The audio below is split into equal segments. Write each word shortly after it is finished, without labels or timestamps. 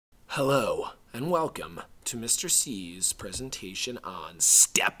Hello and welcome to Mr. C's presentation on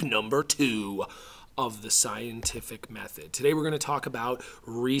step number 2 of the scientific method. Today we're going to talk about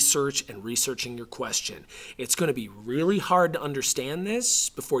research and researching your question. It's going to be really hard to understand this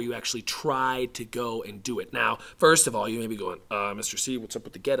before you actually try to go and do it. Now, first of all, you may be going, Mr. C, what's up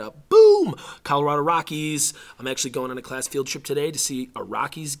with the get up? Boom! Colorado Rockies. I'm actually going on a class field trip today to see a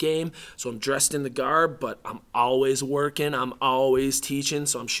Rockies game. So I'm dressed in the garb, but I'm always working. I'm always teaching.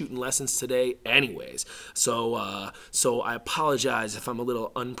 So I'm shooting lessons today anyways. So I apologize if I'm a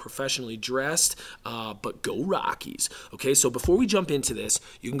little unprofessionally dressed. But go Rockies. Okay, so before we jump into this,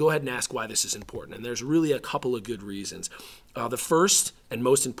 you can go ahead and ask why this is important. And there's really a couple of good reasons. The first and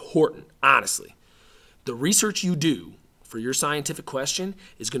most important, honestly, the research you do for your scientific question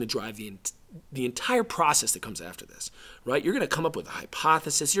is going to drive the entire process that comes after this, right? You're going to come up with a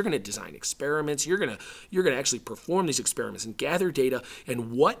hypothesis. You're going to design experiments. You're going to actually perform these experiments and gather data.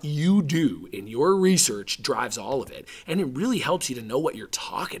 And what you do in your research drives all of it. And it really helps you to know what you're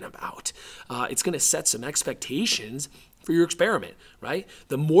talking about. It's going to set some expectations for your experiment, right?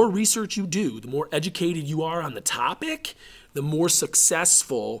 The more research you do, the more educated you are on the topic, the more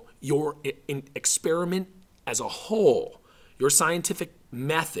successful your experiment as a whole. Your scientific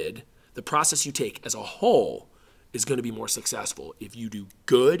method, the process you take as a whole, is going to be more successful if you do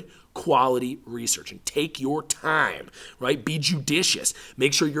good quality research and take your time, right? Be judicious.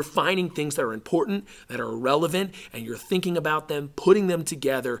 Make sure you're finding things that are important, that are relevant, and you're thinking about them, putting them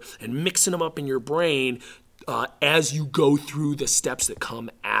together, and mixing them up in your brain as you go through the steps that come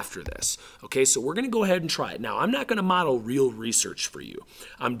after this. Okay, so we're going to go ahead and try it. Now, I'm not going to model real research for you.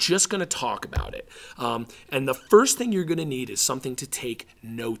 I'm just going to talk about it. And the first thing you're going to need is something to take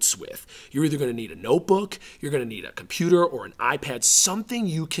notes with. You're either going to need a notebook, you're going to need a computer or an iPad, something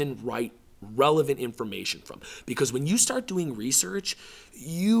you can write relevant information from. Because when you start doing research,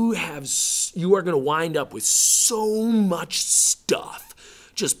 you are going to wind up with so much stuff.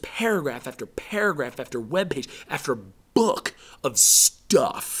 Just paragraph after paragraph after web page after book of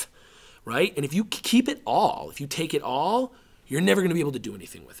stuff, right? And if you keep it all, if you take it all, you're never going to be able to do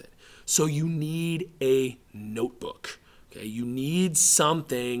anything with it. So you need a notebook, okay? You need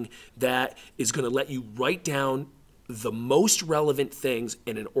something that is going to let you write down the most relevant things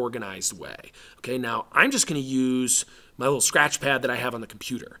in an organized way, okay? Now, I'm just going to use my little scratch pad that I have on the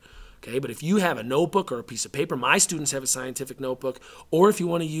computer. Okay, but if you have a notebook or a piece of paper, my students have a scientific notebook, or if you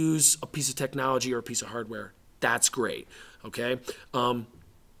want to use a piece of technology or a piece of hardware, that's great. Okay, and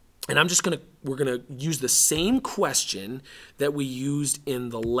we're gonna use the same question that we used in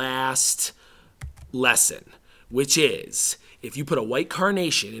the last lesson, which is if you put a white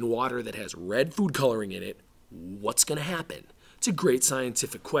carnation in water that has red food coloring in it, what's gonna happen? It's a great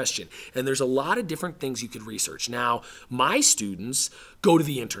scientific question, and there's a lot of different things you could research. Now, my students go to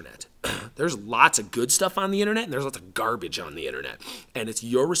the internet. There's lots of good stuff on the internet, and there's lots of garbage on the internet, and it's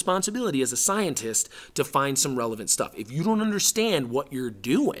your responsibility as a scientist to find some relevant stuff. If you don't understand what you're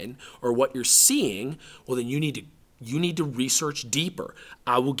doing or what you're seeing, well, then you need to research deeper.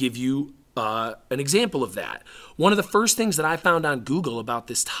 I will give you an example of that. One of the first things that I found on Google about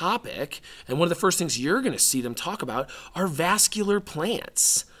this topic, and one of the first things you're going to see them talk about, are vascular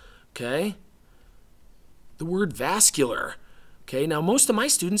plants. Okay? The word vascular. Okay? Now, most of my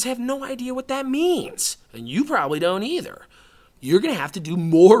students have no idea what that means, and you probably don't either. You're going to have to do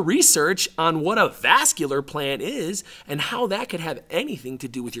more research on what a vascular plant is and how that could have anything to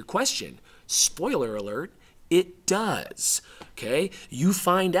do with your question. Spoiler alert. It does, okay? You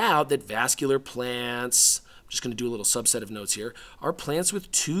find out that vascular plants, I'm just going to do a little subset of notes here, are plants with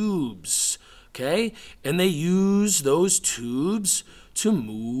tubes, okay? And they use those tubes to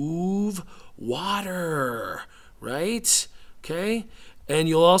move water, right? Okay? And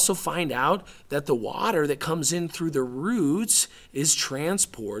you'll also find out that the water that comes in through the roots is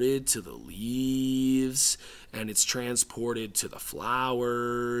transported to the leaves, and it's transported to the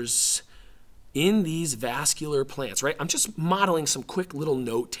flowers, in these vascular plants, right? I'm just modeling some quick little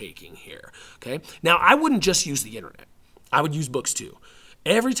note-taking here, okay? Now, I wouldn't just use the internet. I would use books too.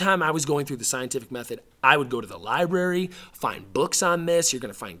 Every time I was going through the scientific method, I would go to the library, find books on this. You're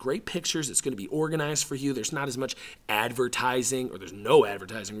going to find great pictures. It's going to be organized for you. There's not as much advertising, or there's no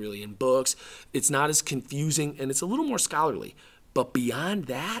advertising really in books. It's not as confusing, and it's a little more scholarly. But beyond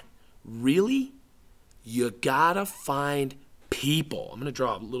that, really, you gotta find people. I'm going to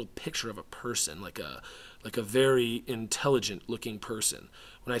draw a little picture of a person, like a very intelligent looking person.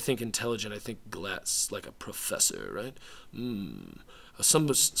 When I think intelligent, I think glass, like a professor, right?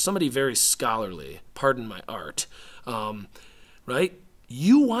 Somebody very scholarly, pardon my art, right?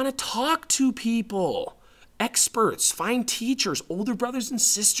 You want to talk to people. experts, find teachers, older brothers and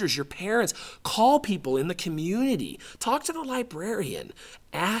sisters, your parents, call people in the community, talk to the librarian,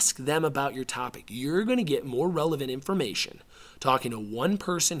 ask them about your topic. You're going to get more relevant information talking to one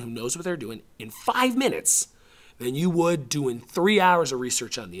person who knows what they're doing in 5 minutes than you would doing 3 hours of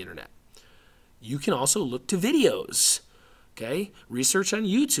research on the internet. You can also look to videos, okay? Research on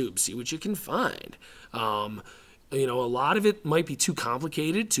YouTube, see what you can find. A lot of it might be too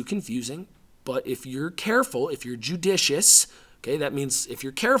complicated, too confusing, but if you're careful, if you're judicious, okay, that means if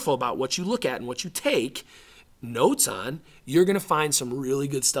you're careful about what you look at and what you take notes on, you're going to find some really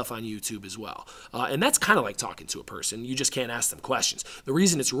good stuff on YouTube as well. And that's kind of like talking to a person. You just can't ask them questions. The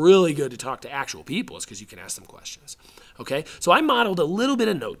reason it's really good to talk to actual people is because you can ask them questions. Okay, so I modeled a little bit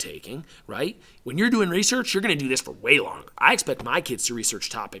of note-taking, right? When you're doing research, you're going to do this for way longer. I expect my kids to research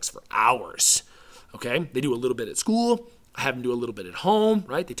topics for hours. Okay, they do a little bit at school. I have them do a little bit at home,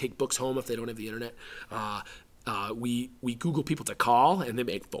 right? They take books home if they don't have the internet. We Google people to call, and they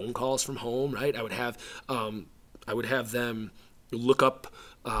make phone calls from home, right? I would have them look up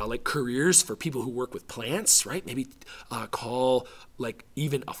like careers for people who work with plants, right? Maybe call like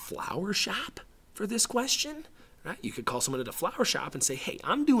even a flower shop for this question, right? You could call someone at a flower shop and say, hey,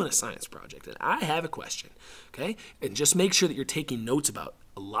 I'm doing a science project and I have a question, okay? And just make sure that you're taking notes about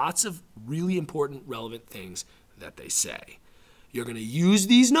lots of really important, relevant things that they say. You're going to use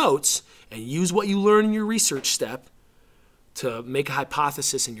these notes and use what you learn in your research step to make a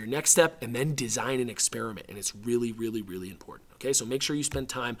hypothesis in your next step and then design an experiment. And it's really, really, really important. Okay, so make sure you spend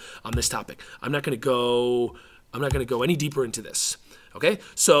time on this topic. I'm not going to go any deeper into this. Okay,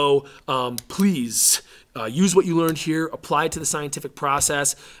 so please use what you learned here, apply it to the scientific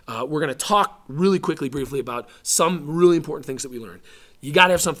process. We're going to talk really quickly, briefly about some really important things that we learned. You got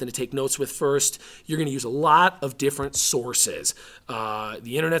to have something to take notes with first. You're going to use a lot of different sources. The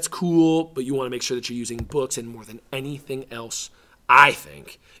internet's cool, but you want to make sure that you're using books, and more than anything else, I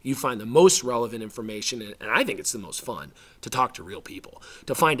think you find the most relevant information, and I think it's the most fun, to talk to real people,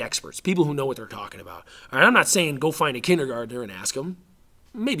 to find experts, people who know what they're talking about. All right, I'm not saying go find a kindergartner and ask them.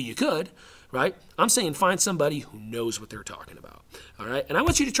 Maybe you could, right? I'm saying find somebody who knows what they're talking about, all right? And I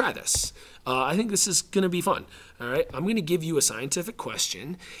want you to try this. I think this is going to be fun, all right? I'm going to give you a scientific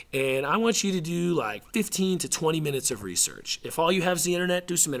question, and I want you to do like 15 to 20 minutes of research. If all you have is the internet,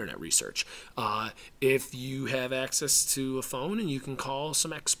 do some internet research. If you have access to a phone and you can call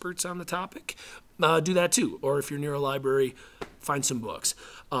some experts on the topic, do that too. Or if you're near a library, find some books.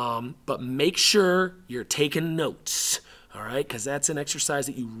 But make sure you're taking notes. All right, because that's an exercise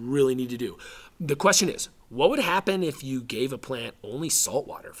that you really need to do. The question is, what would happen if you gave a plant only salt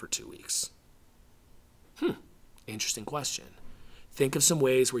water for 2 weeks? Interesting question. Think of some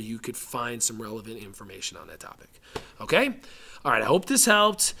ways where you could find some relevant information on that topic. Okay? All right, I hope this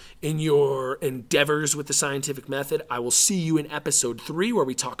helped in your endeavors with the scientific method. I will see you in episode 3 where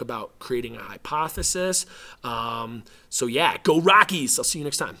we talk about creating a hypothesis. So yeah, go Rockies. I'll see you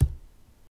next time.